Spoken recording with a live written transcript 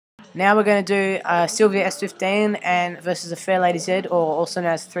Now we're going to do Sylvia S15 and versus a Fair Lady Z, or also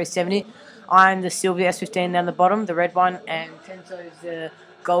known as 370. I'm the Sylvia S15 down the bottom, the red one, and Tenzo's the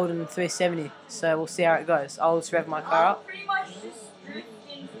golden 370. So we'll see how it goes. I'll just rev my car up. Pretty much just drift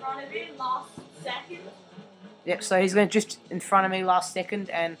in front of him last second. Yep, so he's going to drift in front of me last second,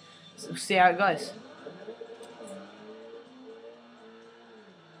 and we'll see how it goes.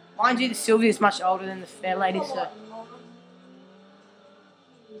 Mind you, the Sylvia is much older than the Fair Lady, so...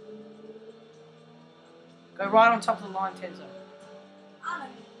 Go right on top of the line, Tenzo.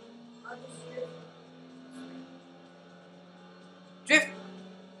 Drift!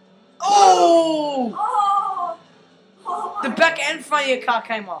 Oh! The back and front of your car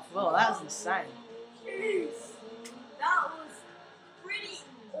came off. Well, that was insane. Jeez. That was pretty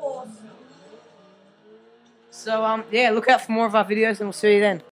awesome. So, yeah, look out for more of our videos and we'll see you then.